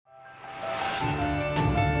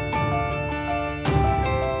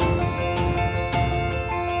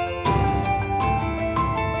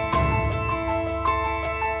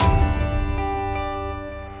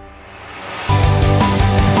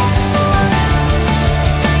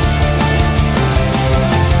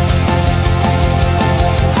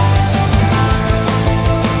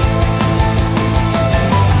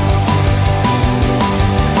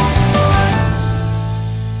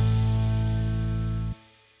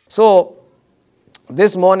So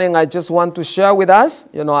this morning I just want to share with us,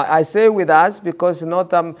 I say with us because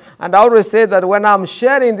and I always say that when I'm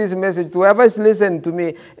sharing this message to whoever's listening to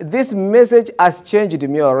me, this message has changed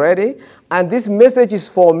me already. And this message is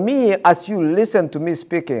for me as you listen to me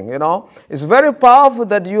speaking, It's very powerful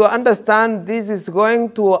that you understand this is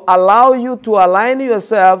going to allow you to align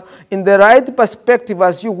yourself in the right perspective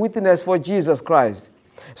as you witness for Jesus Christ.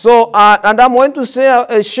 So, and I'm going to share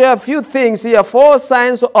a few things here. 4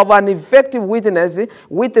 signs of an effective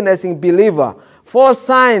witnessing believer. 4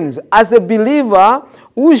 signs as a believer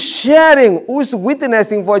who's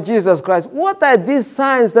witnessing for Jesus Christ. What are these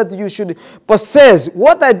signs that you should possess?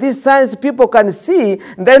 What are these signs people can see,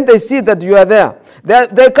 and then they see that you are there?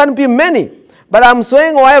 There can be many. But I'm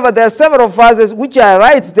saying, however, there are several verses which I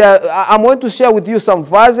write there. I'm going to share with you some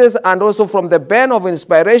verses and also from the pen of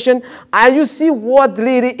inspiration. And you see what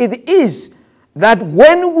really it is. That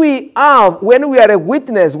when we are a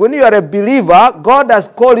witness, when you are a believer, God has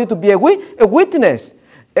called you to be a witness.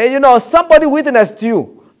 Somebody witnessed to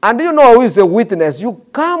you. And you know who is a witness. You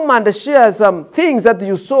come and share some things that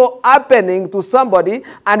you saw happening to somebody.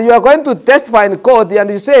 And you are going to testify in court. And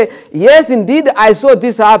you say, yes, indeed, I saw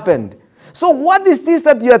this happened. So what is this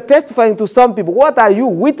that you are testifying to some people? What are you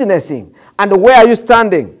witnessing? And where are you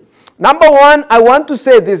standing? Number 1, I want to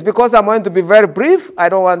say this because I'm going to be very brief. I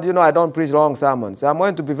don't preach long sermons. I'm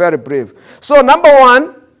going to be very brief. So number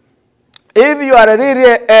 1, if you are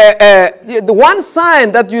the one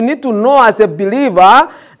sign that you need to know as a believer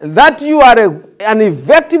that you are an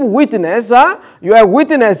effective witness, you are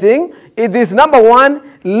witnessing, it is number 1,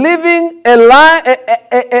 living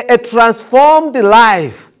a transformed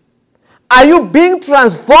life. Are you being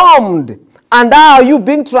transformed? And how are you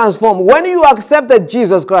being transformed? When you accepted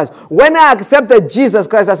Jesus Christ, when I accepted Jesus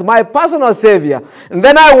Christ as my personal Savior, and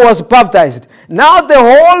then I was baptized. Now the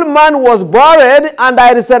whole man was buried and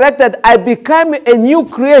I resurrected. I became a new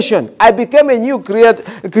creation. I became a new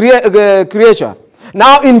creature.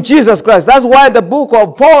 Now in Jesus Christ. That's why the book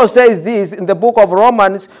of Paul says this in the book of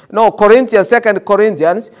Corinthians, 2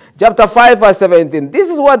 Corinthians, chapter 5, verse 17. This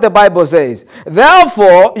is what the Bible says.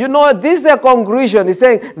 Therefore, this is a conclusion. It's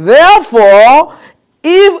saying, therefore,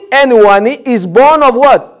 if anyone is born of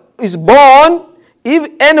what? Is born, if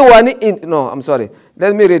anyone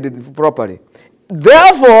let me read it properly.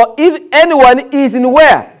 Therefore, if anyone is in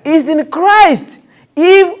where? Is in Christ.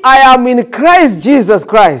 If I am in Christ Jesus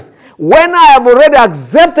Christ, when I have already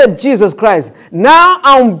accepted Jesus Christ, now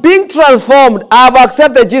I'm being transformed. I have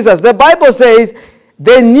accepted Jesus. The Bible says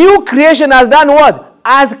the new creation has done what?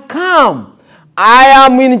 Has come. I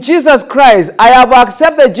am in Jesus Christ. I have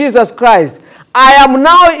accepted Jesus Christ. I am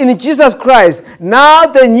now in Jesus Christ. Now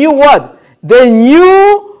the new what? The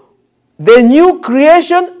new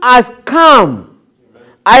creation has come.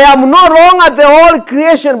 I am no longer the old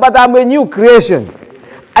creation, but I'm a new creation.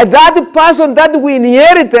 That person that we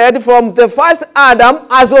inherited from the first Adam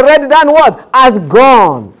has already done what? Has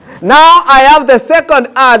gone. Now I have the second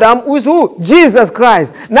Adam, who is who? Jesus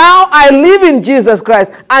Christ. Now I live in Jesus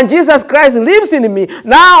Christ, and Jesus Christ lives in me.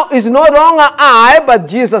 Now it's no longer I, but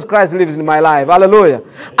Jesus Christ lives in my life. Hallelujah.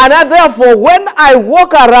 And therefore, when I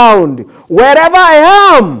walk around, wherever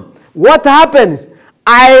I am, what happens?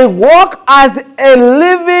 I walk as a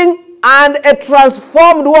living and a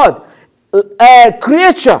transformed what? A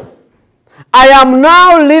creature. I am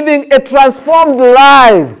now living a transformed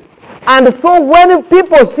life. And so when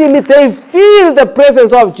people see me, they feel the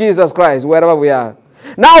presence of Jesus Christ wherever we are.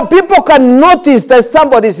 Now people can notice that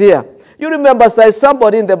somebody's here. You remember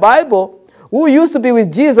somebody in the Bible who used to be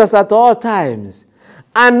with Jesus at all times.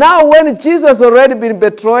 And now when Jesus already been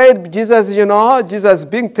betrayed, Jesus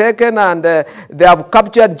being taken and they have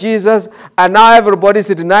captured Jesus, and now everybody's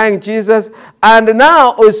denying Jesus. And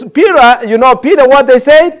now Peter, Peter, what they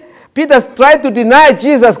said? Peter tried to deny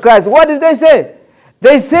Jesus Christ. What did they say?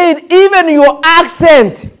 They said, even your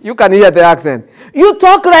accent, you can hear the accent. You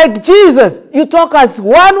talk like Jesus. You talk as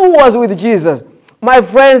one who was with Jesus. My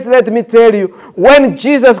friends, let me tell you, when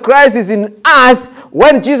Jesus Christ is in us,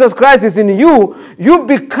 when Jesus Christ is in you, you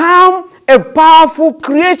become a powerful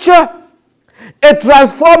creature, a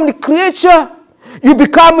transformed creature. You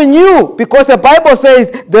become new because the Bible says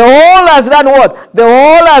the old has done what? The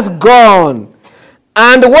old has gone.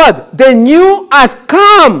 And what? The new has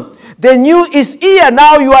come. The new is here.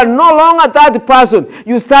 Now you are no longer that person.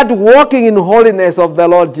 You start walking in holiness of the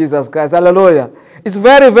Lord Jesus Christ. Hallelujah. It's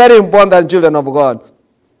very, very important, children of God.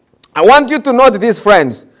 I want you to note this,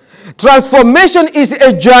 friends. Transformation is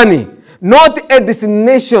a journey, not a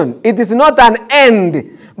destination. It is not an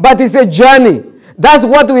end, but it's a journey. That's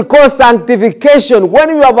what we call sanctification. When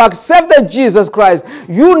you have accepted Jesus Christ,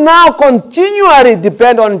 you now continually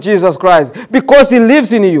depend on Jesus Christ because he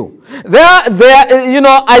lives in you.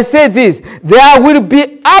 I say this, there will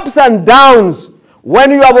be ups and downs.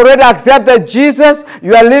 When you have already accepted Jesus,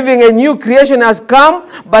 you are living a new creation has come,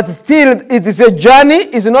 but still it is a journey,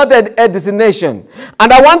 it's not a destination.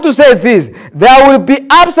 And I want to say this, there will be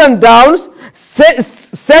ups and downs,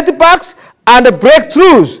 setbacks, and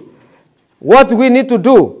breakthroughs. What we need to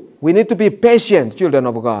do, we need to be patient, children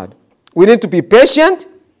of God. We need to be patient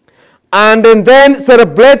and then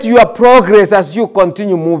celebrate your progress as you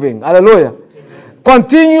continue moving. Hallelujah. Amen.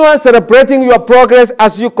 Continue celebrating your progress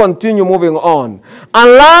as you continue moving on.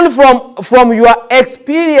 And learn from your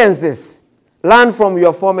experiences. Learn from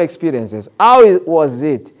your former experiences. How was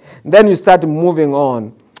it? Then you start moving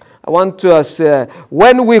on. I want to say,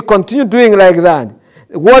 when we continue doing like that,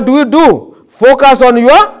 what do we do? Focus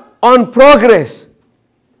on progress.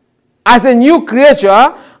 As a new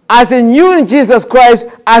creature, as a new in Jesus Christ,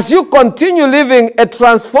 as you continue living a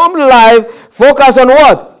transformed life, focus on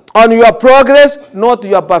what? On your progress, not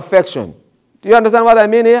your perfection. Do you understand what I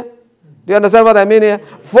mean here? Do you understand what I mean here?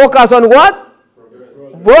 Focus on what?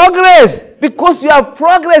 Progress. Because you are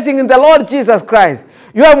progressing in the Lord Jesus Christ.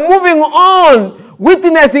 You are moving on,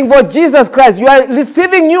 witnessing for Jesus Christ. You are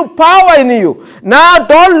receiving new power in you. Now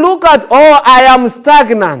don't look at, I am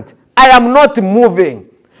stagnant. I am not moving.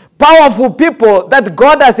 Powerful people that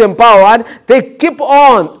God has empowered, they keep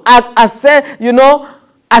on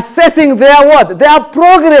assessing their what? Their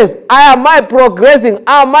progress. Am I progressing?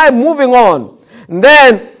 Am I moving on? And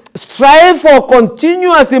then strive for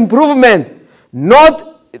continuous improvement.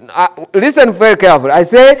 Not, listen very carefully. I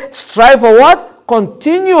say strive for what?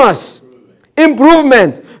 Continuous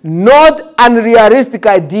improvement, not unrealistic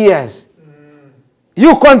ideas.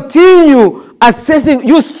 You continue assessing,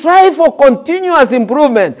 you strive for continuous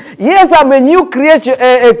improvement. Yes, I'm a new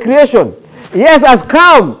creation. Yes, has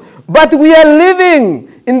come. But we are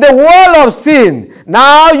living in the world of sin.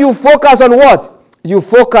 Now you focus on what? You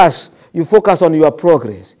focus on your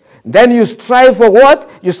progress. Then you strive for what?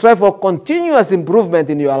 You strive for continuous improvement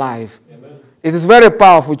in your life. Amen. It is very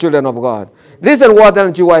powerful, children of God. Listen what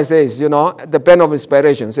Ellen G. White says, the pen of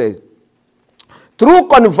inspiration says. True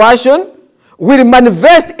conversion will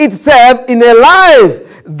manifest itself in a life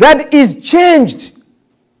that is changed.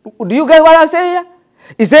 Do you get what I say here?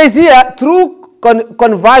 It says here, true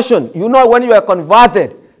conversion, when you are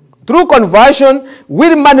converted, true conversion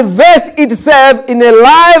will manifest itself in a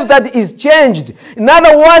life that is changed. In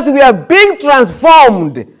other words, we are being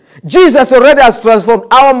transformed. Jesus already has transformed.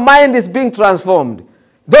 Our mind is being transformed.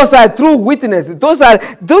 Those are true witnesses. Those are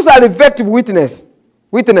effective witnesses.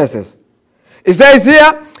 It says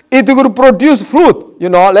here, it will produce fruit.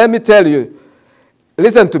 Let me tell you.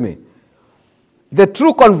 Listen to me. The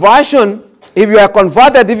true conversion, if you are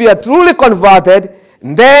converted, if you are truly converted,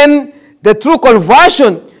 then the true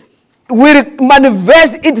conversion will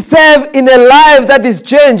manifest itself in a life that is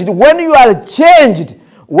changed. When you are changed,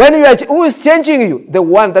 who is changing you? The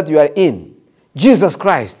one that you are in. Jesus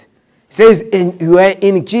Christ. It says you are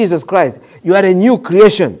in Jesus Christ. You are a new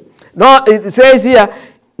creation. Now it says here,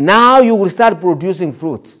 now you will start producing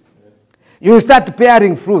fruit. You will start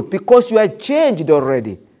bearing fruit because you are changed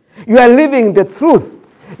already. You are living the truth.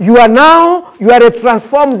 You are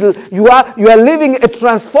living a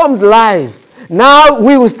transformed life. Now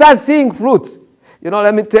we will start seeing fruits.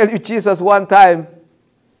 Let me tell you, Jesus one time,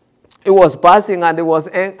 he was passing and he was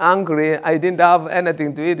angry. I didn't have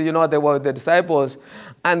anything to eat. They were the disciples.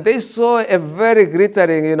 And they saw a very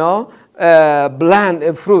glittering,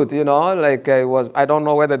 bland fruit, like it was, I don't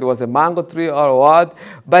know whether it was a mango tree or what,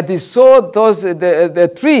 but he saw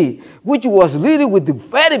the tree, which was really with the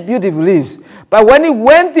very beautiful leaves. But when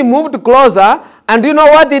he moved closer, and you know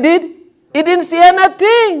what he did? He didn't see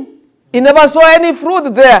anything. He never saw any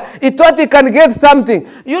fruit there. He thought he can get something.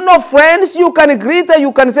 Friends, you can glitter,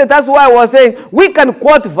 you can say, that's why I was saying, we can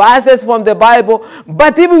quote verses from the Bible,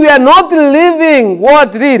 but if we are not living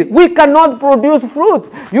what did, we cannot produce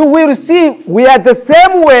fruit. You will see, we are the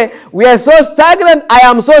same way. We are so stagnant. I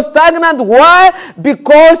am so stagnant. Why?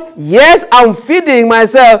 Because, yes, I'm feeding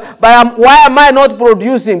myself, but why am I not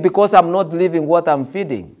producing? Because I'm not living what I'm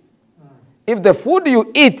feeding. If the food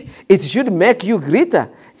you eat, it should make you greater.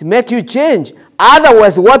 It make you change.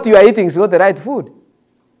 Otherwise, what you are eating is not the right food.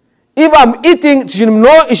 If I'm eating,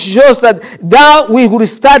 it shows that now we will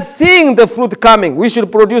start seeing the fruit coming. We should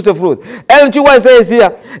produce the fruit. Ellen G. White says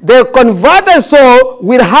here, the converted soul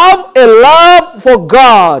will have a love for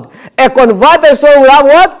God. A converted soul will have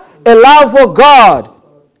what? A love for God.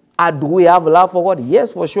 And do we have love for God?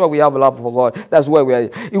 Yes, for sure we have love for God. That's why we are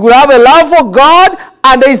here. You will have a love for God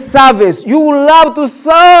and a service. You will love to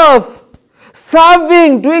serve.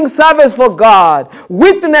 Serving, doing service for God,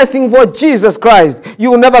 witnessing for Jesus Christ.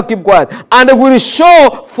 You will never keep quiet. And it will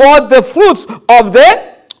show forth the fruits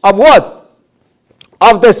of what?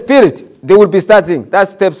 Of the Spirit. They will be starting.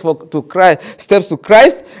 That's Steps to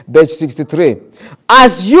Christ, page 63.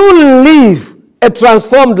 As you live a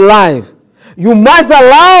transformed life, you must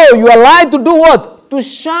allow your light to do what? To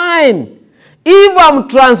shine. If I'm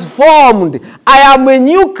transformed, I am a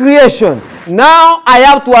new creation. Now I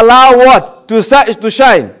have to allow what? To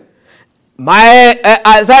shine.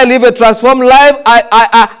 As I live a transformed life,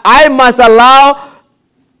 I must allow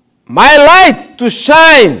my light to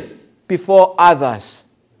shine before others.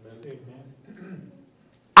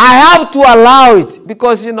 I have to allow it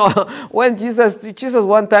because, when Jesus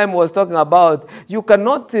one time was talking about you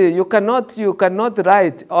cannot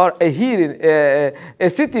write, or a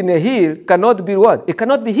city in a hill cannot be what? It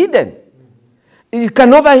cannot be hidden. It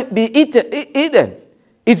cannot be hidden.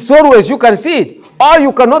 It's always, you can see it. Or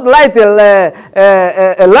you cannot light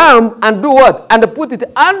a lamp and do what? And put it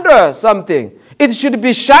under something. It should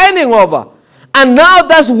be shining over. And now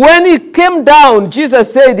that's when he came down.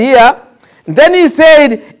 Jesus said here, then he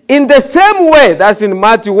said, in the same way, that's in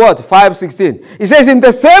Matthew 5:16. He says, in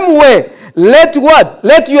the same way, let what?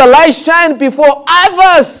 Let your light shine before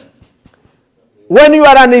others. When you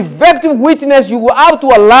are an effective witness, you will have to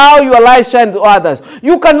allow your light shine to others.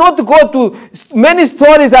 You cannot go to many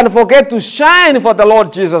stories and forget to shine for the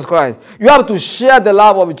Lord Jesus Christ. You have to share the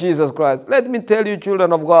love of Jesus Christ. Let me tell you,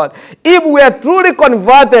 children of God, if we are truly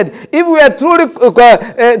converted, if we are truly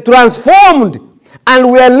transformed,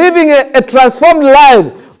 and we are living a transformed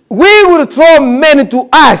life, we will draw many to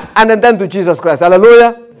us and then to Jesus Christ.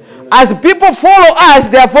 Hallelujah. As people follow us,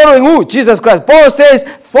 they are following who? Jesus Christ. Paul says,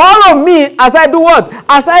 follow me as I do what?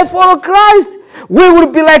 As I follow Christ. We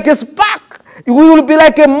will be like a spark. We will be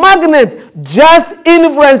like a magnet, just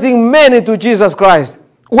influencing many to Jesus Christ,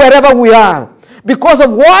 wherever we are. Because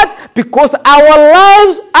of what? Because our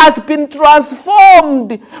lives has been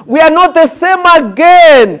transformed. We are not the same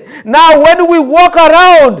again. Now when we walk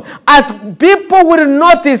around, as people will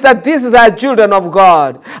notice that this is our children of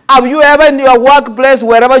God. Have you ever in your workplace,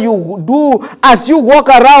 wherever you do, as you walk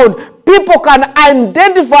around, people can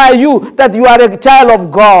identify you that you are a child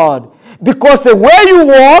of God. Because the way you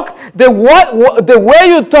walk, the way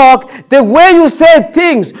you talk, the way you say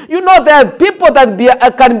things, there are people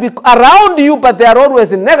that can be around you, but they are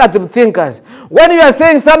always negative thinkers. When you are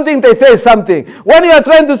saying something, they say something. When you are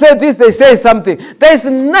trying to say this, they say something. There is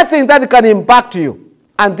nothing that can impact you.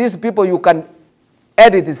 And these people, you can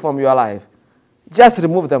edit it from your life. Just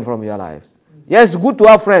remove them from your life. Yes, it's good to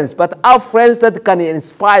have friends, but have friends that can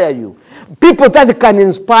inspire you. People that can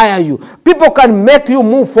inspire you. People can make you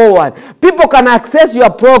move forward. People can access your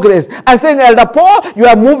progress and say, Elder Paul, you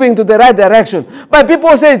are moving to the right direction. But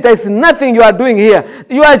people say, there's nothing you are doing here.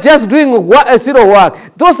 You are just doing zero work.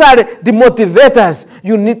 Those are the motivators.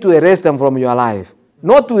 You need to erase them from your life.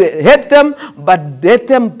 Not to hate them, but let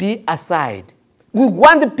them be aside. We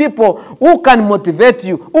want people who can motivate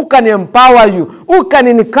you, who can empower you, who can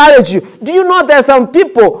encourage you. Do you know there are some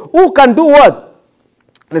people who can do what?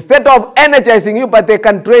 Instead of energizing you, but they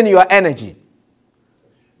can drain your energy.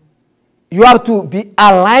 You have to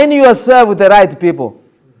align yourself with the right people.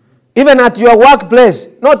 Even at your workplace,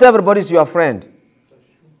 not everybody is your friend.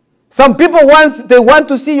 Some people want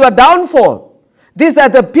to see your downfall. These are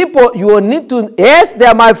the people you need to, yes, they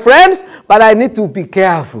are my friends, but I need to be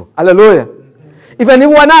careful. Hallelujah. Even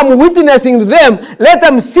when I'm witnessing to them, let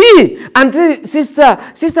them see. And Sister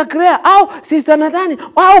Claire, Sister Nathani,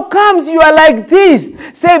 how comes you are like this?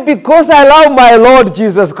 Say, because I love my Lord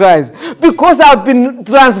Jesus Christ. Because I've been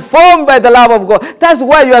transformed by the love of God. That's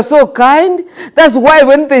why you are so kind. That's why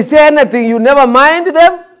when they say anything, you never mind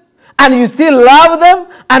them. And you still love them.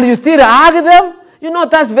 And you still hug them.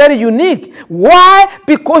 That's very unique. Why?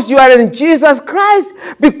 Because you are in Jesus Christ.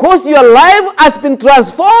 Because your life has been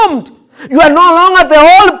transformed. You are no longer the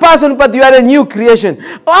old person, but you are a new creation.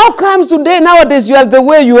 How comes today, nowadays, you are the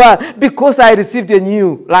way you are? Because I received a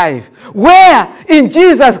new life. Where? In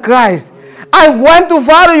Jesus Christ. I want to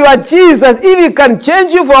follow your Jesus. If he can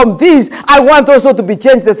change you from this, I want also to be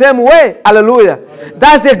changed the same way. Hallelujah.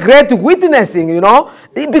 That's a great witnessing, you know.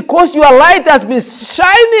 Because your light has been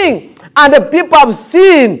shining and the people have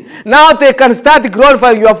seen. Now they can start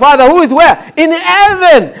glorifying your Father who is where? In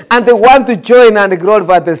heaven. And they want to join and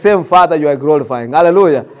glorify the same Father you are glorifying.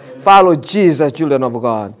 Hallelujah. Follow Jesus, children of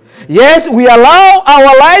God. Yes, we allow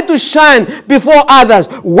our light to shine before others.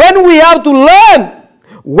 When we have to learn,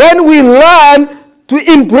 when we learn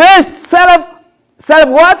to embrace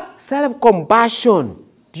self-compassion.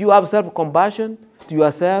 Do you have self-compassion to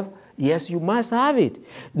yourself? Yes, you must have it.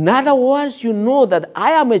 In other words, you know that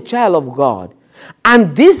I am a child of God.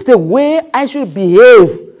 And this is the way I should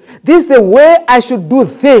behave. This is the way I should do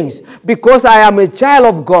things because I am a child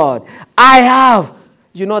of God. I have.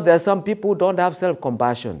 You know, there are some people who don't have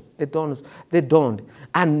self-compassion. They don't.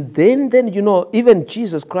 And then, you know, even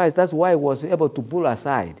Jesus Christ, that's why he was able to pull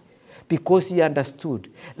aside. Because he understood.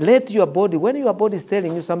 Let your body, when your body is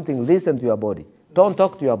telling you something, listen to your body. Don't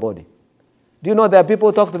talk to your body. Do you know there are people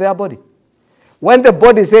who talk to their body? When the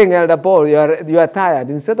body is saying, Elder Paul, you are tired,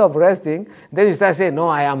 instead of resting, then you start saying, no,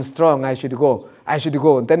 I am strong, I should go.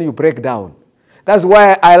 And then you break down. That's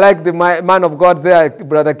why I like the man of God there,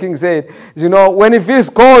 Brother King said, you know, when he feels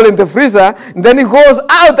cold in the freezer, then he goes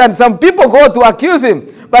out and some people go to accuse him.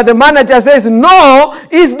 But the manager says, no,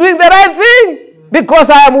 he's doing the right thing because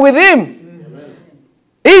I am with him. Amen.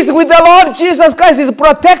 He's with the Lord Jesus Christ. He's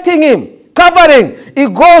protecting him, covering. He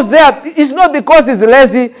goes there. It's not because he's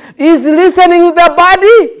lazy. He's listening to the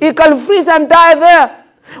body. He can freeze and die there.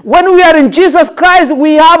 When we are in Jesus Christ,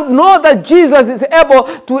 we know that Jesus is able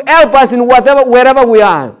to help us in wherever we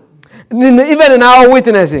are, even in our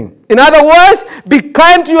witnessing. In other words, be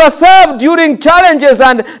kind to yourself during challenges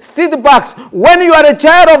and setbacks. When you are a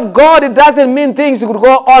child of God, it doesn't mean things will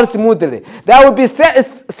go all smoothly. There will be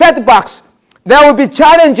setbacks. There will be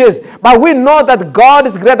challenges. But we know that God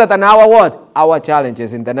is greater than our what? Our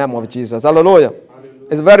challenges in the name of Jesus. Hallelujah. Hallelujah.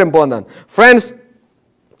 It's very important. Friends,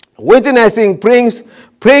 witnessing brings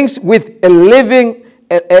with living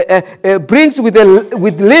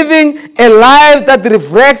a life that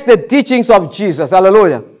reflects the teachings of Jesus.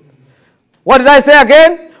 Hallelujah. What did I say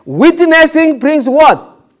again? Witnessing brings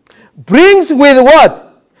what? Brings with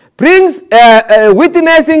what? Brings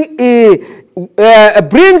witnessing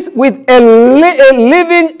brings with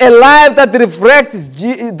living a life that reflects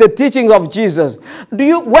the teachings of Jesus.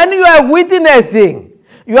 When you are witnessing,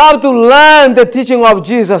 you have to learn the teaching of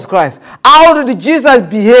Jesus Christ. How did Jesus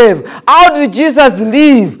behave? How did Jesus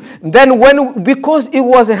live? Then because he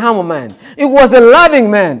was a humble man, he was a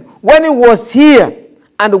loving man. When he was here,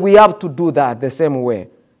 and we have to do that the same way.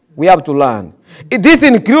 We have to learn. This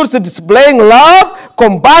includes displaying love,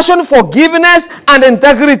 compassion, forgiveness, and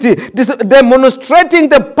integrity. Demonstrating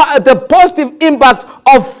the positive impact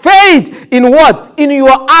of faith in what? In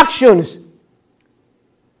your actions.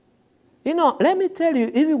 You know, let me tell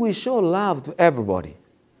you, if we show love to everybody,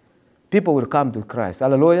 people will come to Christ.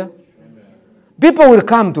 Hallelujah. Amen. People will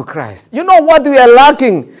come to Christ. You know what we are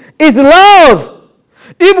lacking is love.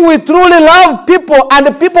 If we truly love people and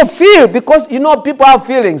the people feel, because you know people have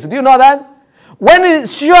feelings. Do you know that? When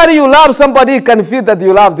surely you love somebody, you can feel that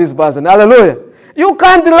you love this person. Hallelujah. You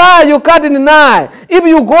can't lie, you can't deny. If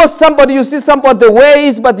you go somebody, you see somebody the way he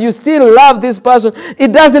is, but you still love this person,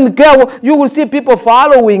 it doesn't care. You will see people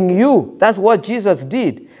following you. That's what Jesus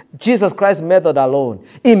did. Jesus Christ's method alone.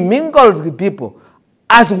 He mingled with people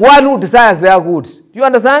as one who desires their goods. Do you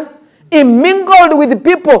understand? He mingled with the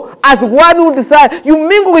people as one who desires. You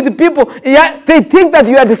mingle with the people, they think that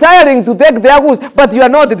you are desiring to take their goods, but you are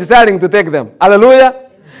not desiring to take them. Hallelujah.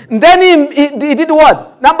 And then he did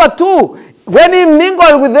what? Number two, when he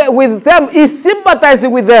mingled with them, he sympathized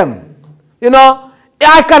with them. You know,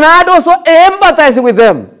 I can add also empathize with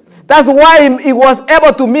them. That's why he was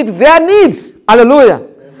able to meet their needs. Hallelujah.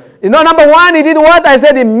 Amen. You know, number one, he did what I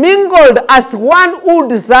said. He mingled as one who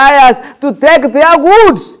desires to take their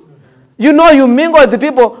goods. You know, you mingle with the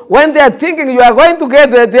people when they are thinking you are going to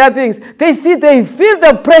get their things. They feel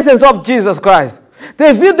the presence of Jesus Christ.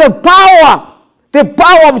 They feel the power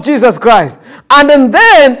of Jesus Christ. And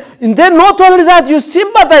then not only that, you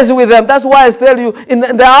sympathize with them. That's why I tell you, in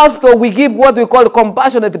the hospital, we give what we call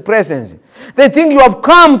compassionate presence. They think you have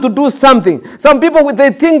come to do something. Some people,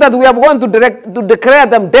 they think that we are going to declare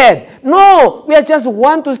them dead. No, we are just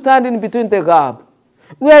want to stand in between the gap.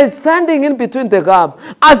 We are standing in between the gap.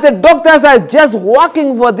 As the doctors are just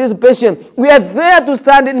working for this patient, we are there to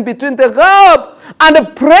stand in between the gap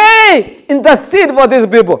and pray, intercede for these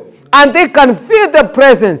people. And they can feel the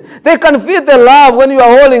presence. They can feel the love when you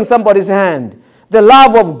are holding somebody's hand. The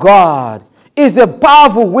love of God is a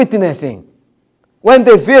powerful witnessing. when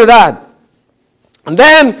they feel that. And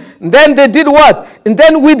then they did what? And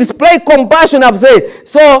then we display compassion, I've said.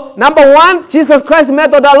 So, number one, Jesus Christ's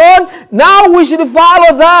method alone. Now we should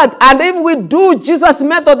follow that. And if we do Jesus'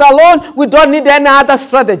 method alone, we don't need any other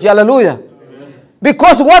strategy. Hallelujah.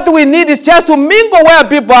 Because what we need is just to mingle where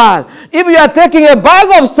people are. If you are taking a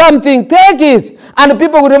bag of something, take it. And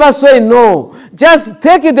people will never say no. Just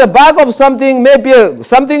take it, a bag of something, maybe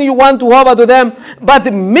something you want to offer to them.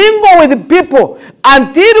 But mingle with the people.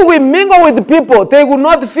 Until we mingle with the people, they will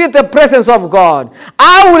not feel the presence of God.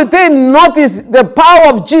 How will they notice the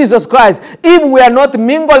power of Jesus Christ if we are not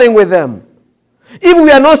mingling with them? If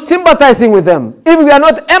we are not sympathizing with them, if we are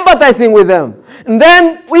not empathizing with them, and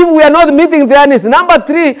then if we are not meeting their needs. Number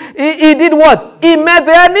three, he did what? He met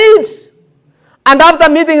their needs. And after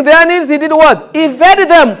meeting their needs, he did what? He fed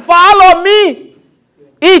them. Follow me.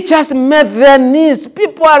 He just met their needs.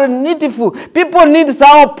 People are needful. People need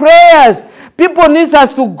our prayers. People need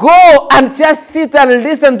us to go and just sit and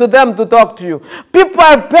listen to them to talk to you. People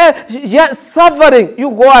are suffering. You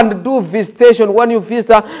go and do visitation when you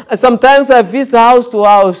visit. Sometimes I visit house to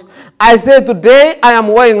house. I say, today I am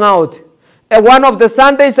going out. And one of the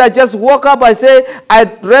Sundays I just woke up. I say, I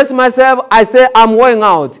dress myself. I say, I'm going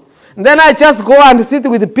out. And then I just go and sit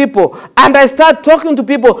with the people. And I start talking to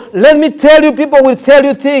people. Let me tell you, people will tell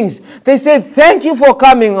you things. They say, thank you for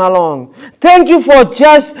coming along. Thank you for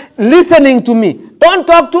just listening to me. Don't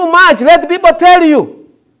talk too much. Let people tell you.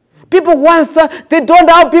 People want, they don't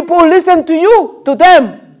have people who listen to you, to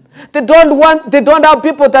them. They don't have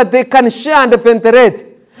people that they can share and ventilate.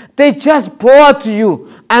 They just pour to you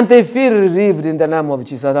and they feel relieved in the name of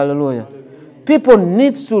Jesus. Hallelujah. People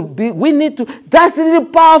need to be, that's really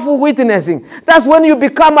powerful witnessing. That's when you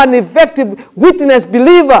become an effective witness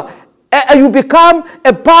believer. You become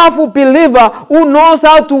a powerful believer who knows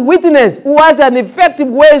how to witness, who has an effective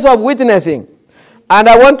ways of witnessing. And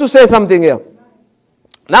I want to say something here.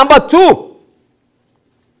 Number two,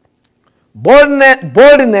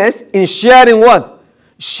 boldness in sharing what?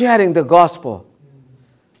 Sharing the gospel.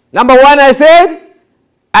 Number one, I said,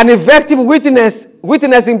 an effective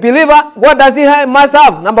witnessing believer, what does he must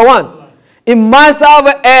have? Number one, he must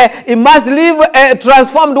live a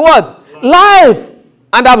transformed what? Life.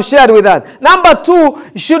 And I've shared with that. Number two,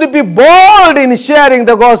 you should be bold in sharing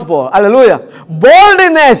the gospel. Hallelujah.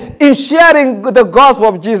 Boldness in sharing the gospel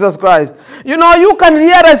of Jesus Christ. You know, you can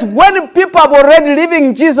realize when people are already living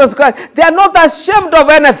in Jesus Christ, they are not ashamed of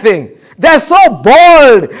anything. They are so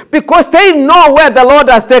bold because they know where the Lord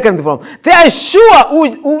has taken them from. They are sure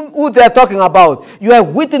who they are talking about. You are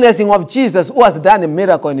witnessing of Jesus who has done a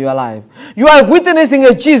miracle in your life. You are witnessing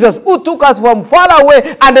of Jesus who took us from far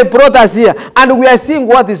away and brought us here. And we are seeing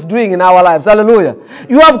what he's doing in our lives. Hallelujah.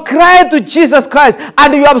 You have cried to Jesus Christ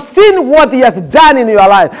and you have seen what he has done in your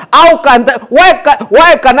life. How can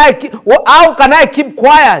I keep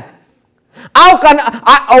quiet?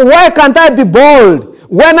 Why can't I be bold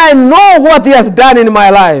when I know what he has done in my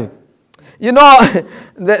life? You know,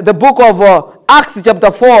 the book of Acts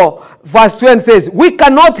chapter 4 verse 20 says, we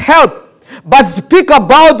cannot help but speak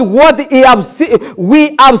about what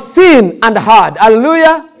we have seen and heard.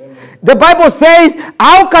 Hallelujah. The Bible says,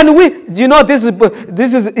 how can we, you know, this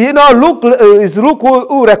is you know, Luke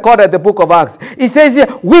who recorded the book of Acts. He says,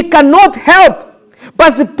 we cannot help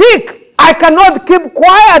but speak. I cannot keep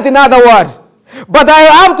quiet, in other words. But I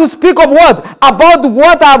have to speak of what? About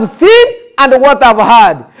what I've seen and what I've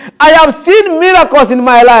heard. I have seen miracles in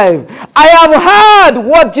my life. I have heard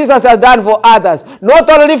what Jesus has done for others. Not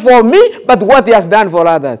only for me, but what he has done for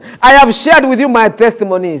others. I have shared with you my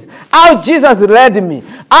testimonies. How Jesus led me.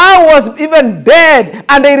 I was even dead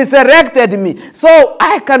and he resurrected me. So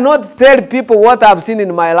I cannot tell people what I've seen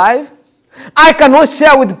in my life. I cannot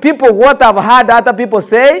share with people what I've heard other people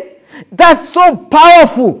say. That's so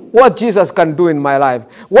powerful what Jesus can do in my life.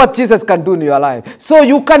 What Jesus can do in your life. So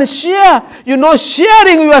you can share. You know,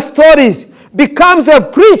 sharing your stories becomes a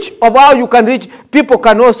preach of how you can reach. People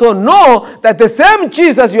can also know that the same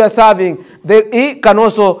Jesus you are serving, he can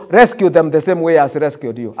also rescue them the same way as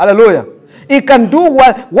rescued you. Hallelujah. He can do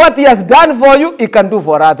what he has done for you, he can do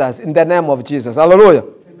for others in the name of Jesus. Hallelujah.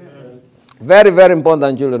 Very, very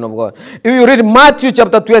important, children of God. If you read Matthew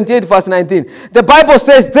chapter 28, verse 19, the Bible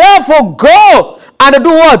says, therefore go and do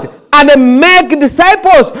what? And make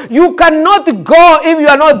disciples. You cannot go if you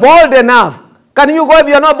are not bold enough. Can you go if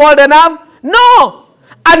you are not bold enough? No.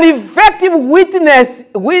 An effective witnesser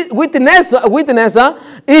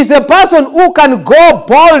is a person who can go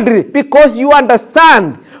boldly because you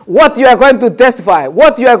understand what you are going to testify,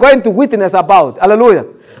 what you are going to witness about. Hallelujah.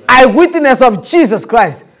 I witness of Jesus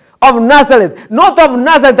Christ. Of Nazareth, not of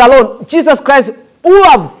Nazareth alone, Jesus Christ who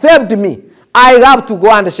have saved me. I have to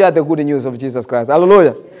go and share the good news of Jesus Christ.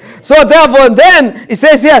 Hallelujah. So therefore, then it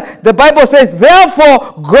says here, the Bible says,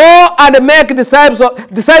 therefore, go and make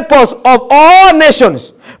disciples of all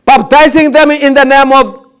nations, baptizing them in the name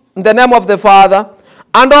of the Father,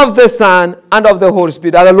 and of the Son, and of the Holy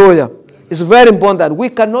Spirit. Hallelujah. It's very important that we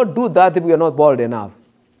cannot do that if we are not bold enough.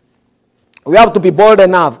 We have to be bold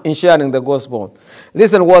enough in sharing the gospel.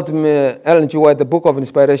 Listen what Ellen G. White, the Book of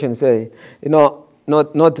Inspiration, say.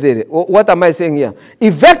 Not really. What am I saying here?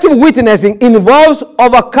 Effective witnessing involves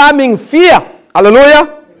overcoming fear. Hallelujah.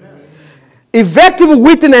 Amen. Effective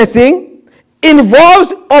witnessing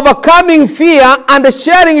involves overcoming fear and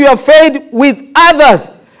sharing your faith with others.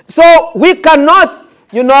 So we cannot,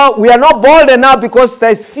 we are not bold enough because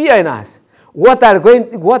there is fear in us. What are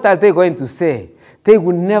they going to say? They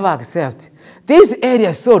will never accept. This area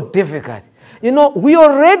is so difficult. We have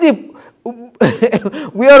already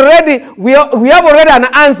an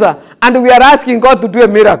answer, and we are asking God to do a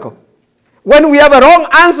miracle. When we have a wrong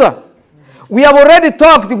answer, we have already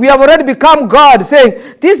talked, we have already become God,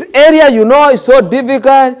 saying, this area, is so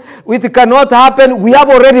difficult, it cannot happen. We have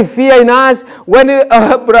already fear in us. When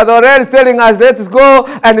Brother Orel is telling us, let's go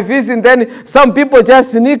and visit, then some people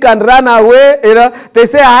just sneak and run away. They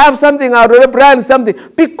say, I have something, I already planned something.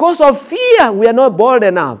 Because of fear, we are not bold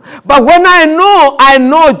enough. But when I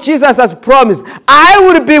know Jesus has promised, I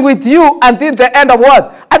will be with you until the end of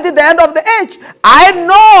what? Until the end of the age. I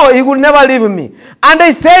know he will never leave me. And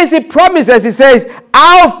he promises, he says,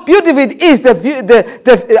 how beautiful it is,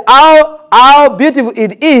 how beautiful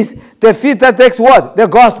it is, the feet that takes what? The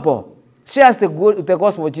gospel. Shares the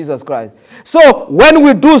gospel of Jesus Christ. So when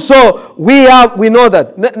we do so, we know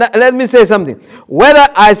that. Let me say something. Whether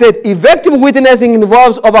I said effective witnessing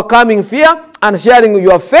involves overcoming fear and sharing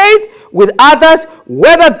your faith with others,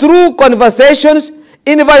 whether through conversations,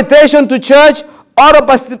 invitation to church, or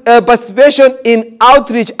participation in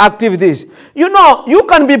outreach activities. You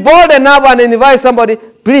can be bold enough and invite somebody,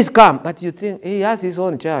 please come. But you think he has his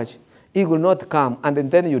own church. He will not come.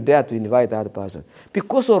 And then you dare to invite that person.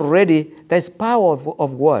 Because already there's power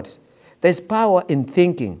of words. There's power in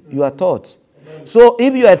thinking, your thoughts. So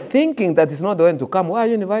if you are thinking that it's not going to come, why are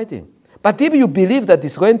you inviting? But if you believe that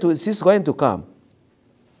she's going to come,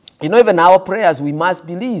 even our prayers, we must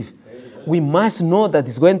believe. We must know that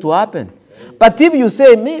it's going to happen. But if you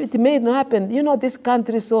say, maybe it may not happen, this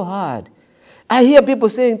country is so hard. I hear people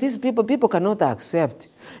saying, these people cannot accept.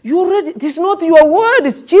 It's not your word,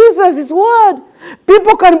 it's Jesus' word.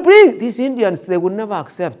 People can bring, these Indians, they will never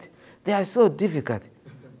accept. They are so difficult.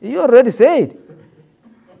 You already said.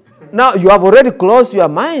 Now, you have already closed your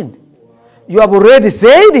mind. You have already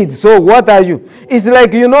said it, so what are you? It's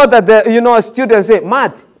like, that students say,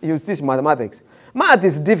 math, you teach mathematics. Math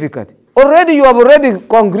is difficult. You have already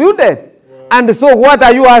concluded. And so what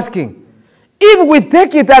are you asking? If we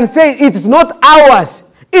take it and say it is not ours,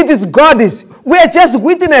 it is God's, we are just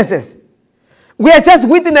witnesses. We are just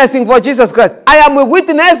witnessing for Jesus Christ. I am a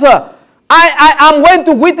witnesser. I am going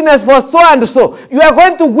to witness for so and so. You are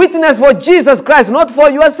going to witness for Jesus Christ, not for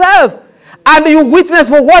yourself. And you witness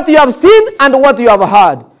for what you have seen and what you have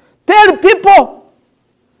heard. Tell people,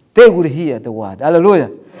 they will hear the word.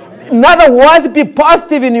 Hallelujah. Amen. In other words, be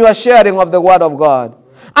positive in your sharing of the word of God.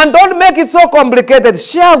 And don't make it so complicated.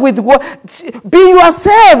 Share with God. Be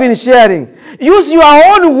yourself in sharing. Use your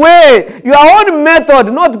own way, your own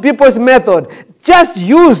method, not people's method. Just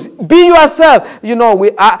be yourself.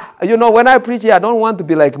 When I preach here, I don't want to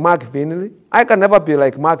be like Mark Finley. I can never be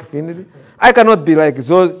like Mark Finley. I cannot be like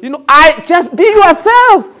those. I just be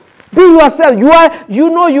yourself. Be yourself.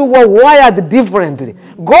 You were wired differently.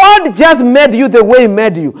 God just made you the way He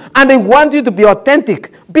made you. And He wants you to be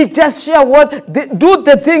authentic. Just share do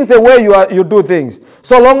the things the way you do things.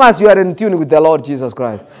 So long as you are in tune with the Lord Jesus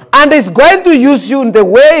Christ. And He's going to use you in the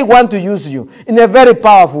way He wants to use you. In a very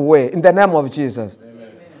powerful way. In the name of Jesus.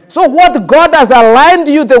 Amen. So what God has aligned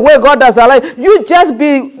you, the way God has aligned, you just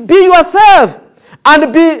be yourself.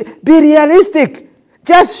 And be realistic.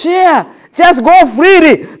 Just share. Just go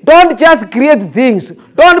freely. Don't just create things.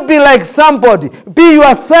 Don't be like somebody. Be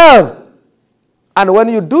yourself. And when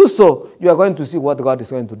you do so, you are going to see what God is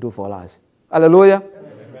going to do for us. Hallelujah.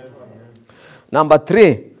 Amen. Number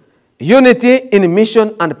 3, unity in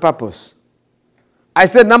mission and purpose. I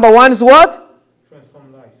said number 1 is what?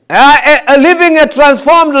 Transformed life. Living a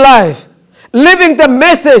transformed life. Living the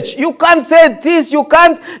message. You can't say this. You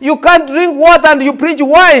can't drink water and you preach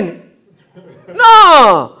wine.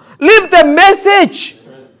 No. Live the message.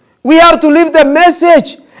 We have to live the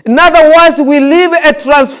message. In other words, we live a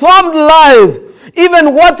transformed life.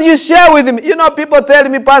 Even what you share with me. People tell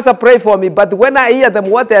me, Pastor, pray for me. But when I hear them,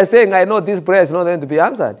 what they are saying, I know this prayer is not going to be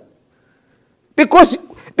answered. Because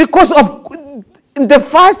of, in the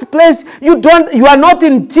first place, you are not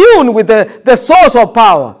in tune with the source of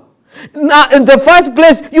power. Now, in the first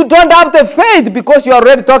place, you don't have the faith because you are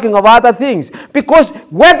already talking of other things. Because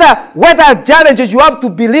whether challenges, you have to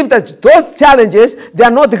believe that those challenges, they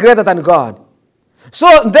are not greater than God.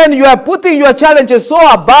 So then you are putting your challenges so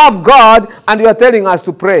above God and you are telling us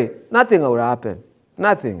to pray. Nothing will happen.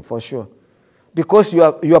 Nothing, for sure. Because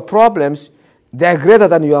your problems, they are greater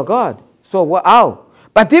than your God. So how?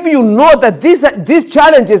 But if you know that these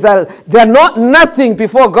challenges they're not nothing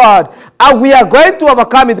before God, and we are going to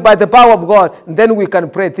overcome it by the power of God, then we can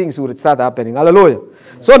pray things will start happening. Hallelujah. Amen.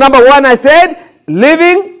 So number one, I said,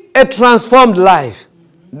 living a transformed life.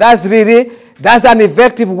 That's an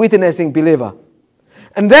effective witnessing believer.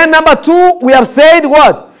 And then number two, we have said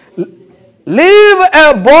what? Live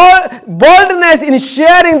a boldness in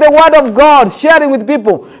sharing the word of God, sharing with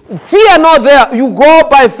people. Fear not there. You go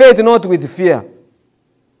by faith, not with fear.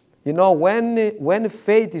 You know, when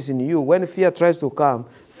faith is in you, when fear tries to come,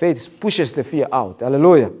 faith pushes the fear out.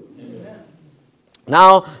 Hallelujah. Amen.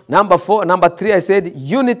 Now, number three, I said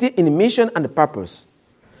unity in mission and purpose.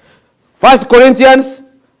 1 Corinthians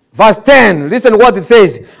verse 10. Listen what it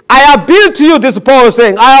says. I appeal to you, this is Paul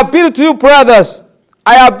saying, I appeal to you, brothers.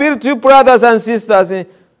 I appeal to you, brothers and sisters, in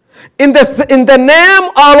the name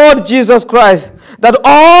of our Lord Jesus Christ, that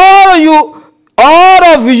all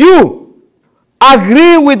of you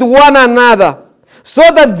agree with one another, so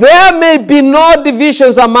that there may be no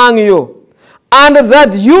divisions among you, and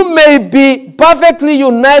that you may be perfectly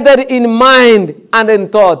united in mind and in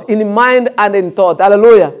thought. In mind and in thought.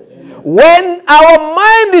 Hallelujah. Amen. When our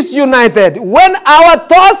mind is united, when our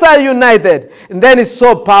thoughts are united, then it's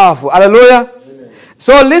so powerful. Hallelujah. Amen.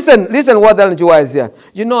 So listen what Ellen G. White is here.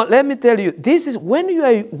 You know, let me tell you, this is when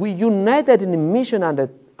we united in mission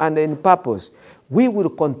and in purpose, we will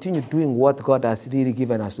continue doing what God has really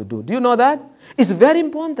given us to do. Do you know that? It's very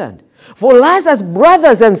important. For us as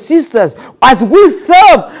brothers and sisters, as we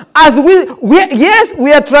serve, yes,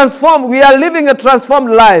 we are transformed. We are living a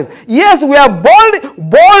transformed life. Yes, we are bold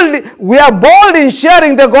in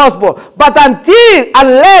sharing the gospel. But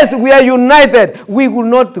unless we are united, we will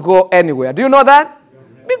not go anywhere. Do you know that?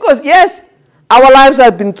 Because yes, our lives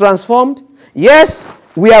have been transformed. Yes,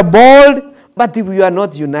 we are bold, but if we are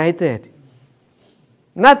not united,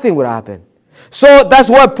 nothing will happen. So that's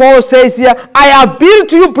what Paul says here. I appeal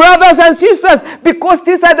to you, brothers and sisters, because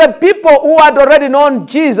these are the people who had already known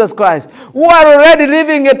Jesus Christ, who are already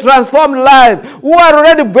living a transformed life, who are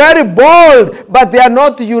already very bold, but they are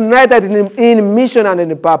not united in mission and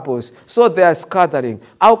in purpose. So they are scattering.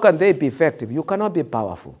 How can they be effective? You cannot be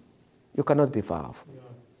powerful. You cannot be powerful.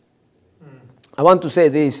 I want to say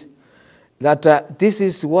this, that this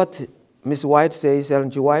is what Miss White says, Ellen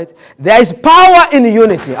G. White, there is power in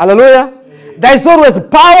unity. Hallelujah. There is always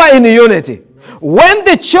power in unity. When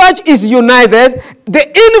the church is united, the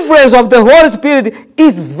influence of the Holy Spirit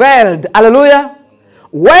is veiled. Hallelujah.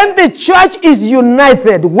 When the church is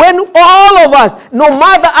united, when all of us, no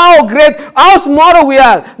matter how great, how small we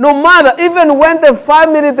are, no matter, even when the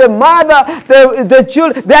family, the mother, the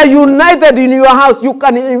children, they are united in your house, you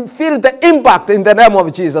can feel the impact in the name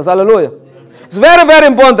of Jesus. Hallelujah. It's very, very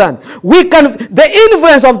important. The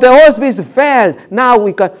influence of the Holy Spirit is felt. Now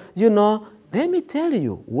we can, let me tell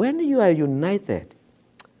you, when you are united,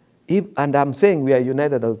 and I'm saying we are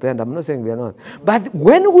united at Upendo, I'm not saying we are not, but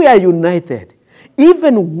when we are united,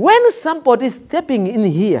 even when somebody is stepping in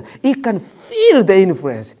here, he can feel the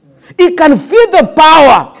influence. He can feel the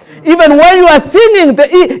power. Even when you are singing,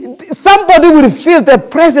 somebody will feel the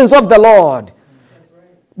presence of the Lord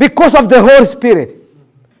because of the Holy Spirit.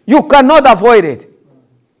 You cannot avoid it.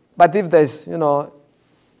 But if there's, you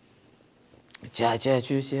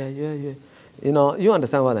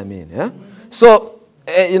understand what I mean. Yeah? So,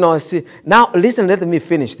 see, now listen, let me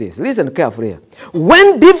finish this. Listen carefully.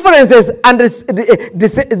 When differences and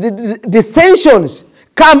dissensions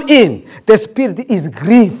come in, the Spirit is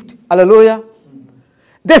grieved. Hallelujah.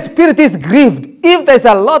 The Spirit is grieved. If there's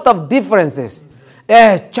a lot of differences,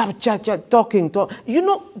 talking,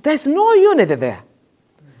 there's no unity there.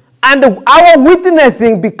 And our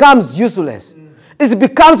witnessing becomes useless. It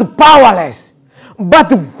becomes powerless.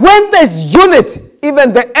 But when there's unity,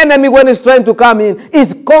 even the enemy, when he's trying to come in,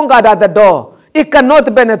 is conquered at the door. It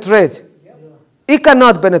cannot penetrate. It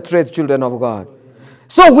cannot penetrate, children of God.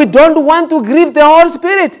 So we don't want to grieve the Holy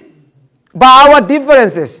Spirit by our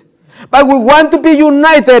differences. But we want to be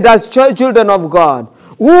united as children of God,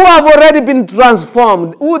 who have already been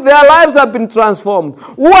transformed, who their lives have been transformed,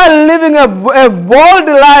 who are living a bold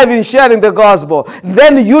life in sharing the gospel.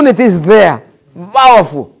 Then unity is there.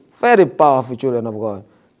 Powerful. Very powerful, children of God.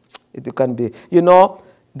 It can be.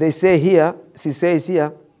 They say here, she says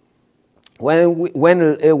here,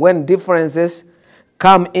 when differences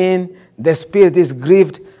come in, the Spirit is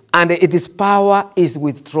grieved, and its power is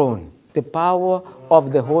withdrawn. The power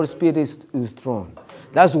of the Holy Spirit is withdrawn.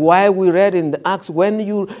 That's why we read in the Acts, when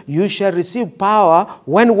you shall receive power,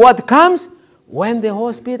 when what comes? When the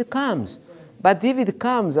Holy Spirit comes. But if it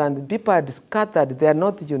comes and people are scattered, they are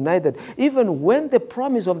not united. Even when the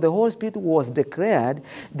promise of the Holy Spirit was declared,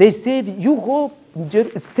 they said, you go,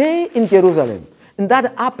 stay in Jerusalem, in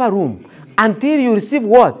that upper room, until you receive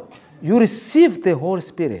what? You receive the Holy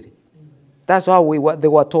Spirit. That's how they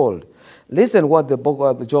were told. Listen what the book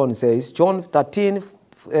of John says. John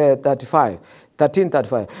 13:35.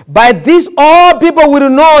 By this all people will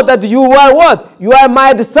know that you are what? You are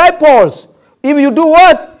my disciples. If you do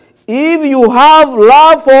what? If you have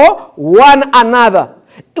love for one another.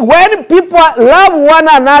 When people love one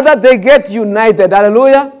another, they get united.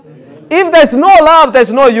 Hallelujah. Amen. If there's no love,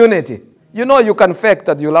 there's no unity. You can fake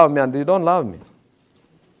that you love me and you don't love me.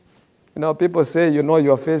 People say,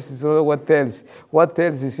 your face is what tells. What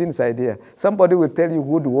tells is inside here. Somebody will tell you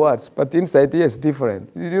good words, but inside here is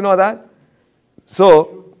different. Did you know that?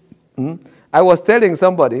 So, I was telling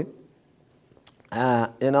somebody,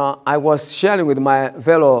 I was sharing with my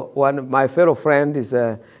fellow friend, he's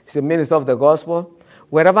a minister of the gospel.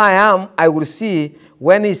 Wherever I am, I will see,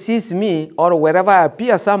 when he sees me, or wherever I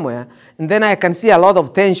appear somewhere, and then I can see a lot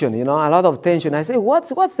of tension, a lot of tension. I say,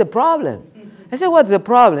 what's the problem? I said, what's the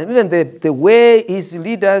problem? Even the way his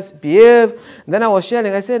leaders behave. And then I was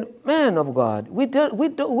sharing, I said, man of God, we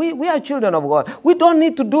are children of God. We don't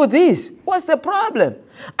need to do this. What's the problem?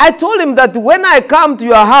 I told him that when I come to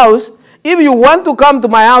your house, if you want to come to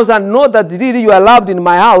my house and know that really you are loved in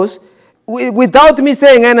my house, without me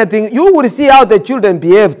saying anything, you will see how the children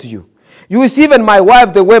behave to you. You will see even my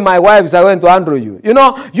wife, the way my wives are going to handle you.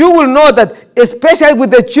 You will know that, especially with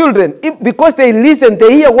the children, because they listen,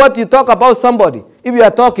 they hear what you talk about somebody. If you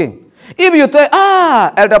are talking. If you say,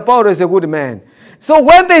 Elder Paul is a good man. So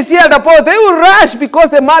when they see Elder Paul, they will rush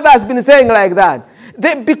because the mother has been saying like that.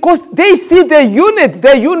 Because they see the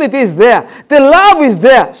unity is there. The love is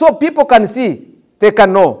there. So people can see. They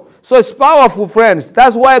can know. So it's powerful, friends.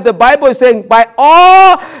 That's why the Bible is saying, by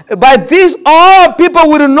this all people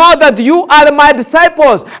will know that you are my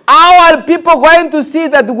disciples. How are people going to see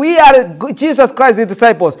that we are Jesus Christ's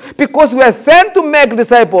disciples? Because we are sent to make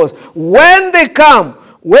disciples. When they come,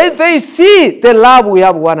 when they see the love we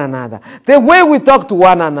have one another, the way we talk to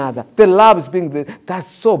one another, the love is that's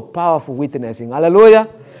so powerful witnessing. Hallelujah.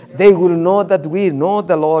 They will know that we know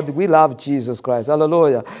the Lord, we love Jesus Christ.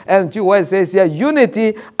 Hallelujah. And what it says here,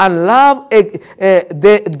 unity and love,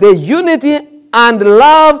 the unity and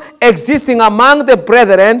love existing among the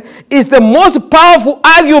brethren is the most powerful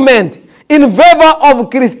argument in favor of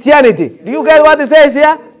Christianity. Do you get what it says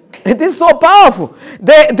here? It is so powerful.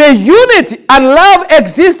 The unity and love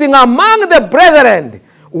existing among the brethren,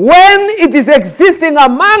 when it is existing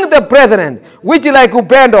among the brethren, which like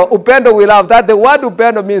Upendo we love. That the word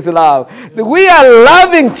Upendo means love. We are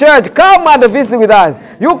loving church. Come and visit with us.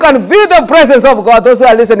 You can feel the presence of God. Those who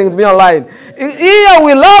are listening to me online. Here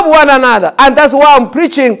we love one another. And that's why I'm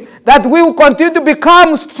preaching that we will continue to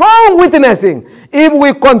become strong witnessing if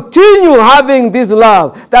we continue having this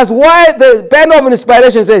love. That's why the pen of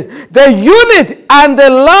inspiration says, the unity and the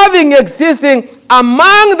loving existing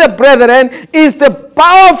among the brethren is the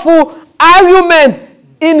powerful argument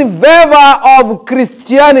in favor of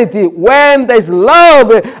Christianity when there is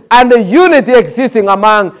love and the unity existing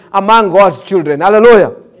among God's children. Hallelujah.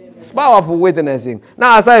 Amen. It's powerful witnessing.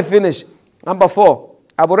 Now as I finish, number 4.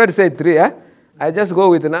 I've already said 3,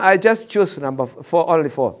 I just choose number 4, only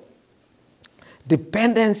 4.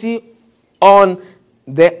 Dependency on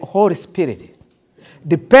the Holy Spirit.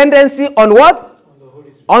 Dependency on what?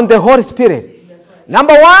 On the Holy Spirit.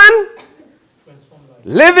 Number 1,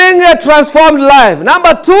 living a transformed life.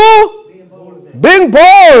 Number 2, being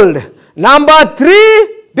bold. Number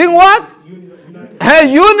 3, being what?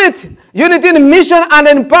 Unity. Unity in mission and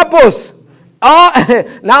in purpose.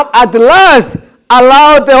 Now at last,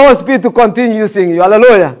 allow the Holy Spirit to continue using you.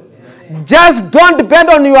 Hallelujah. Amen. Just don't depend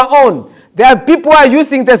on your own. There are people who are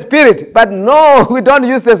using the Spirit, but no, we don't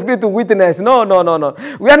use the Spirit to witness. No.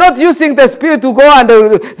 We are not using the Spirit to go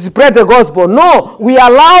and spread the gospel. No, we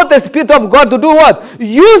allow the Spirit of God to do what?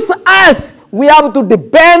 Use us. We have to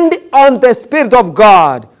depend on the Spirit of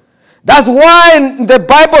God. That's why the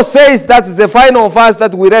Bible says, that's the final verse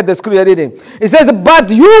that we read the scripture reading. It says, but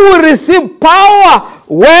you will receive power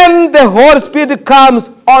when the Holy Spirit comes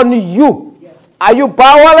on you. Are you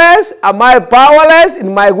powerless? Am I powerless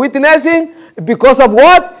in my witnessing? Because of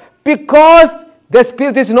what? Because The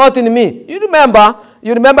Spirit is not in me. You remember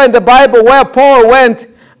in the Bible where Paul went,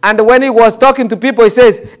 and when he was talking to people,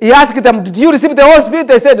 he asked them, did you receive the Holy Spirit?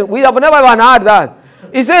 They said, we have never even heard that.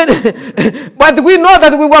 He said, but we know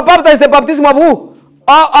that we were baptized the baptism of who?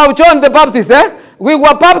 Of John the Baptist. We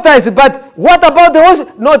were baptized, but what about the Holy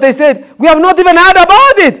Spirit? No, they said, we have not even heard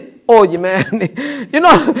about it. Oh, man. They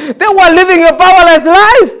were living a powerless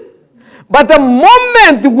life. But the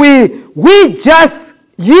moment we just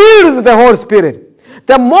yield to the Holy Spirit,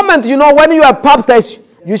 the moment, when you are baptized,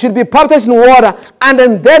 you should be baptized in water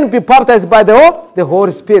and then be baptized by the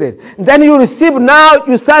Holy Spirit. Then you receive now,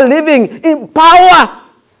 you start living in power.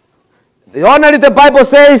 Only the Bible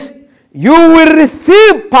says, you will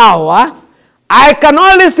receive power. I can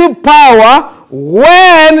only receive power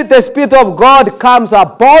when the Spirit of God comes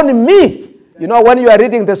upon me. When you are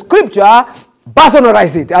reading the scripture,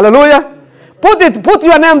 personalize it. Hallelujah. Put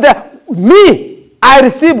your name there. Me,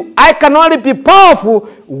 I can only be powerful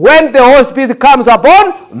when the Holy Spirit comes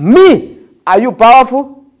upon me. Are you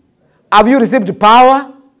powerful? Have you received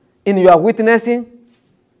power in your witnessing?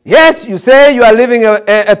 Yes, you say you are living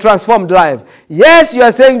a transformed life. Yes, you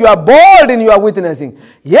are saying you are bold in your witnessing.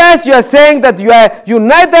 Yes, you are saying that you are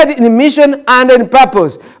united in mission and in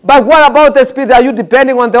purpose. But what about the Spirit? Are you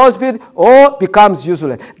depending on the Holy Spirit? Or becomes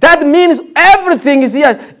useless? That means everything is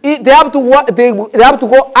here. They have to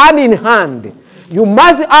go hand in hand. You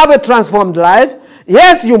must have a transformed life.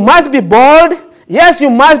 Yes, you must be bold. Yes, you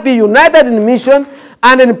must be united in mission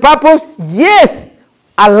and in purpose. Yes,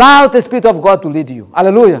 allow the Spirit of God to lead you.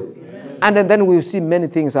 Hallelujah. Amen. And then we will see many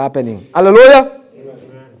things happening. Hallelujah.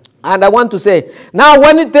 Amen. And I want to say, now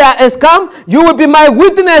when it has come, you will be my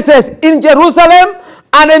witnesses in Jerusalem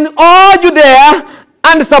and in all Judea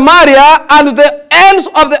and Samaria and the ends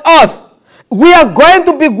of the earth. We are going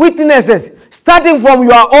to be witnesses starting from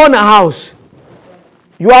your own house.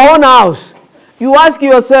 Your own house. You ask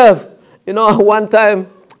yourself, one time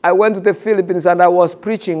I went to the Philippines and I was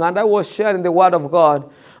preaching and I was sharing the word of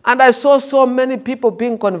God. And I saw so many people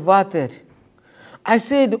being converted. I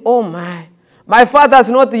said, oh my father has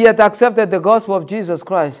not yet accepted the gospel of Jesus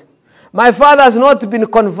Christ. My father has not been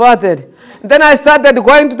converted. Then I started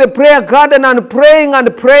going to the prayer garden and praying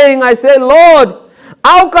and praying. I said, Lord,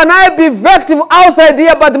 how can I be effective outside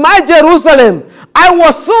here but my Jerusalem? I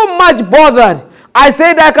was so much bothered. I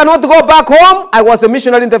said I cannot go back home. I was a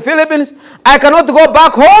missionary in the Philippines. I cannot go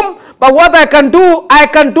back home. But what I can do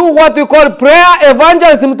what we call prayer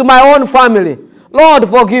evangelism to my own family. Lord,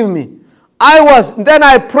 forgive me. Then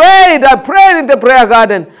I prayed in the prayer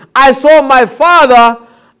garden. I saw my father.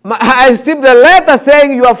 I received a letter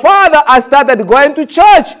saying, your father has started going to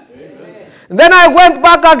church. Amen. Then I went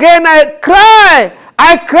back again.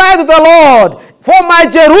 I cried to the Lord for my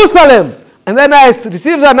Jerusalem. And then I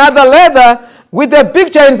received another letter with a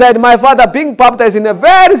picture inside, my father being baptized in a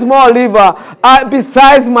very small river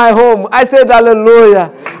besides my home. I said, hallelujah.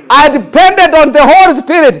 I depended on the Holy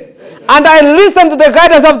Spirit. And I listened to the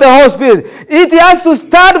guidance of the Holy Spirit. It has to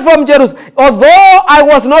start from Jerusalem. Although I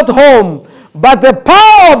was not home, but the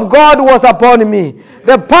power of God was upon me.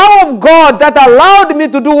 The power of God that allowed me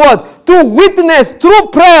to do what? To witness through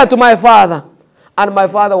prayer to my father. And my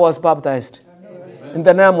father was baptized. Amen. In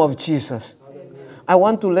the name of Jesus. I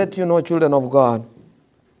want to let you know, children of God,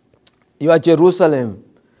 you are Jerusalem.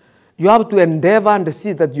 You have to endeavor and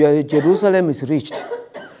see that your Jerusalem is reached.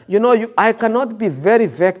 I cannot be very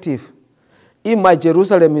effective if my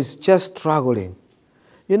Jerusalem is just struggling.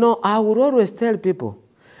 I would always tell people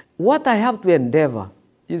what I have to endeavor.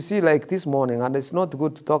 You see, like this morning, and it's not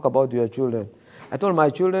good to talk about your children. I told my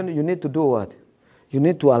children, you need to do what? You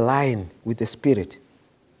need to align with the Spirit.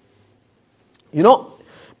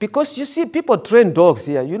 Because you see, people train dogs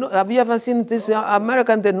here. Have you ever seen this?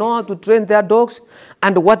 Americans, they know how to train their dogs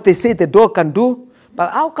and what they say the dog can do.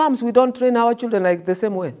 But how comes we don't train our children like the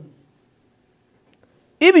same way?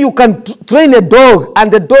 If you can train a dog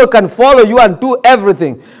and the dog can follow you and do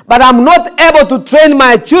everything, but I'm not able to train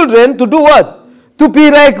my children to do what? To be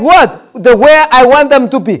like what? The way I want them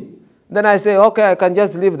to be. Then I say, okay, I can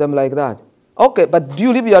just leave them like that. Okay, but do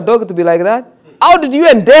you leave your dog to be like that? How did you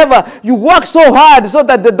endeavor? You work so hard so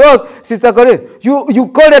that the dog, Sister Corinne, you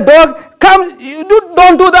call the dog, come,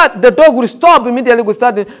 don't do that. The dog will stop immediately, will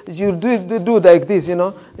start, you do like this, and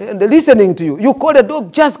they're listening to you. You call the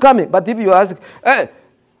dog just coming. But if you ask, hey,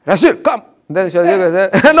 Rashid, come. Then she'll say,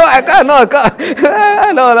 no, I can't. No.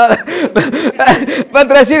 But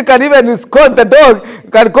Rashid can even call the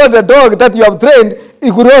dog that you have trained. He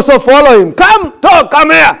could also follow him. Come, dog, come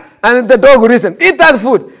here. And the dog will listen. Eat that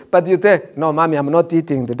food. But you say, no, mommy, I'm not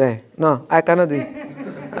eating today. No, I cannot eat.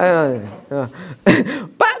 No.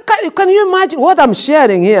 But Can you imagine what I'm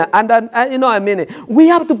sharing here? And we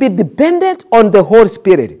have to be dependent on the Holy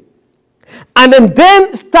Spirit. And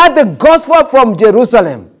then start the gospel from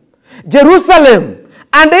Jerusalem.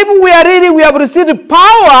 And if we are ready, we have received the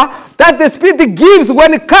power that the Spirit gives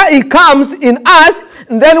when it comes in us,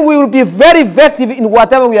 and then we will be very effective in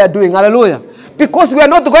whatever we are doing. Hallelujah. Because we are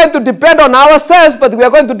not going to depend on ourselves, but we are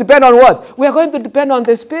going to depend on what? We are going to depend on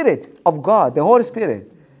the Spirit of God, the Holy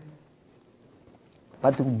Spirit.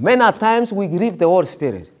 But many times we grieve the Holy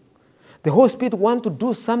Spirit. The Holy Spirit wants to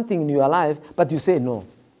do something in your life, but you say no.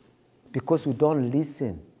 Because we don't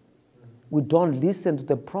listen. We don't listen to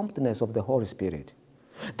the promptness of the Holy Spirit.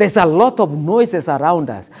 There's a lot of noises around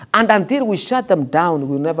us. And until we shut them down,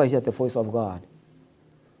 we'll never hear the voice of God.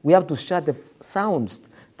 We have to shut the sounds,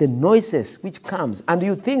 the noises which comes. And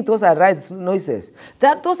you think those are right noises.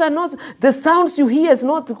 Those are not, the sounds you hear is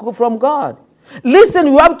not from God. Listen,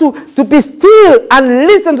 you have to be still and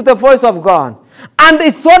listen to the voice of God. And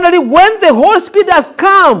it's only when the Holy Spirit has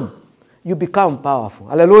come, you become powerful.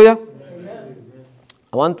 Hallelujah. Amen.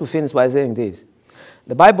 I want to finish by saying this.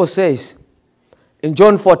 The Bible says in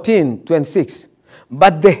John 14:26,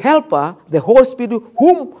 but the Helper, the Holy Spirit,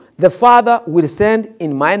 whom the Father will send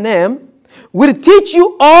in my name, will teach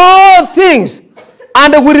you all things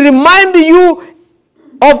and will remind you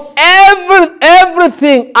of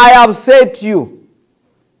everything I have said to you.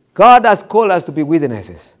 God has called us to be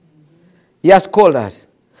witnesses. He has called us.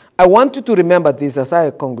 I want you to remember this as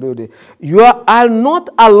I conclude. You are not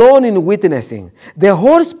alone in witnessing. The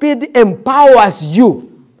Holy Spirit empowers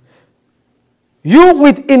you. You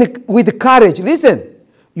with courage. Listen,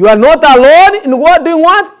 you are not alone in what doing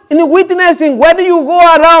what? In witnessing. When you go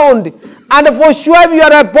around, and for sure if you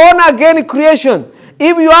are a born-again creation,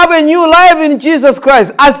 if you have a new life in Jesus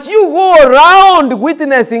Christ, as you go around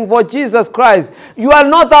witnessing for Jesus Christ, you are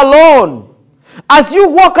not alone. As you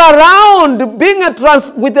walk around being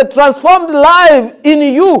with a transformed life in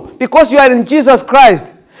you, because you are in Jesus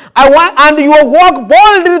Christ, and you walk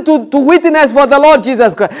boldly to witness for the Lord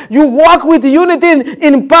Jesus Christ. You walk with unity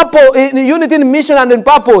in purpose, in unity in mission and in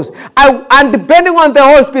purpose. And depending on the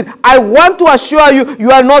Holy Spirit, I want to assure you,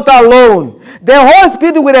 you are not alone. The Holy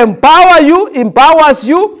Spirit will empowers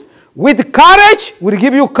you with courage, will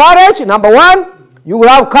give you courage. Number one, you will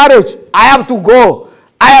have courage. I have to go.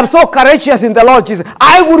 I am so courageous in the Lord Jesus.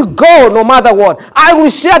 I will go no matter what. I will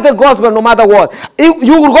share the gospel no matter what.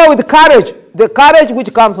 You will go with courage. The courage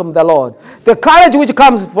which comes from the Lord. The courage which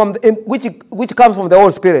comes from which comes from the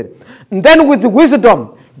Holy Spirit. And then with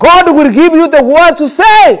wisdom, God will give you the word to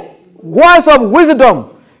say. Words of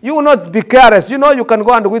wisdom. You will not be careless. You know you can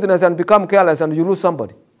go and witness and become careless and you lose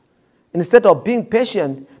somebody. Instead of being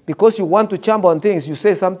patient because you want to jump on things, you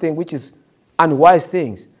say something which is unwise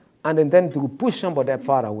things. And then to push somebody that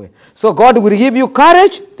far away. So God will give you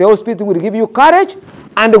courage. The Holy Spirit will give you courage.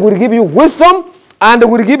 And will give you wisdom. And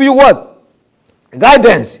will give you what?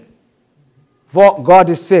 Guidance. For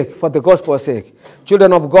God's sake. For the gospel's sake.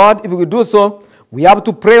 Children of God, if we do so, we have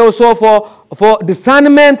to pray also for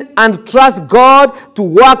discernment and trust God to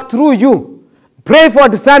work through you. Pray for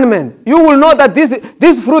discernment. You will know that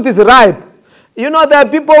this fruit is ripe. You know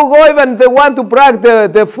that people go even they want to brag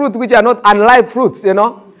the fruit which are not unripe fruits, you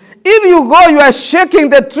know. If you go, you are shaking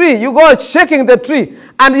the tree. You go shaking the tree,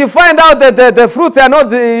 and you find out that the fruits are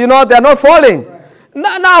not, they are not falling.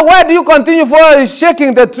 Right. Now, why do you continue for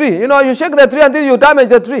shaking the tree? You shake the tree until you damage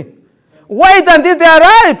the tree. Wait until they are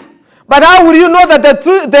ripe. But how will you know that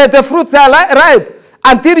the fruits are ripe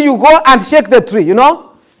until you go and shake the tree?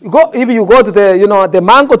 If you go to the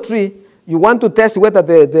mango tree, you want to test whether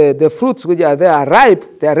the fruits which are there are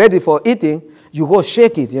ripe. They are ready for eating. You go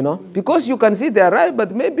shake it, because you can see they are ripe,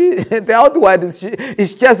 but maybe the outside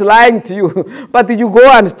is just lying to you. But you go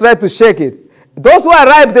and try to shake it. Those who are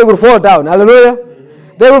ripe, they will fall down. Hallelujah.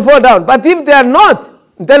 Mm-hmm. They will fall down. But if they are not,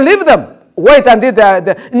 then leave them. Wait until they are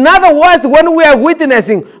there. In other words, when we are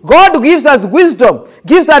witnessing, God gives us wisdom,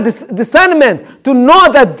 gives us discernment to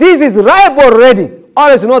know that this is ripe already, or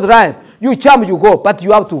it's not ripe. You jump, you go, but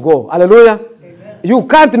you have to go. Hallelujah. Amen. You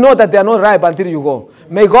can't know that they are not ripe until you go.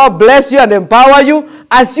 May God bless you and empower you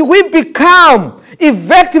as we become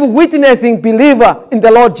effective witnessing believer in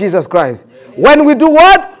the Lord Jesus Christ. When we do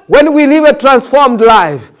what? When we live a transformed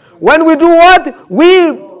life. When we do what?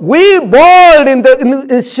 We bold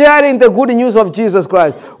in sharing the good news of Jesus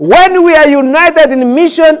Christ. When we are united in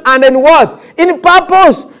mission and in what? In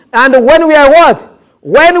purpose. And when we are what?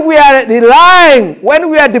 When we are relying, when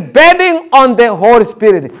we are depending on the Holy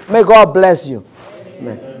Spirit. May God bless you.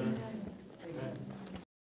 Amen.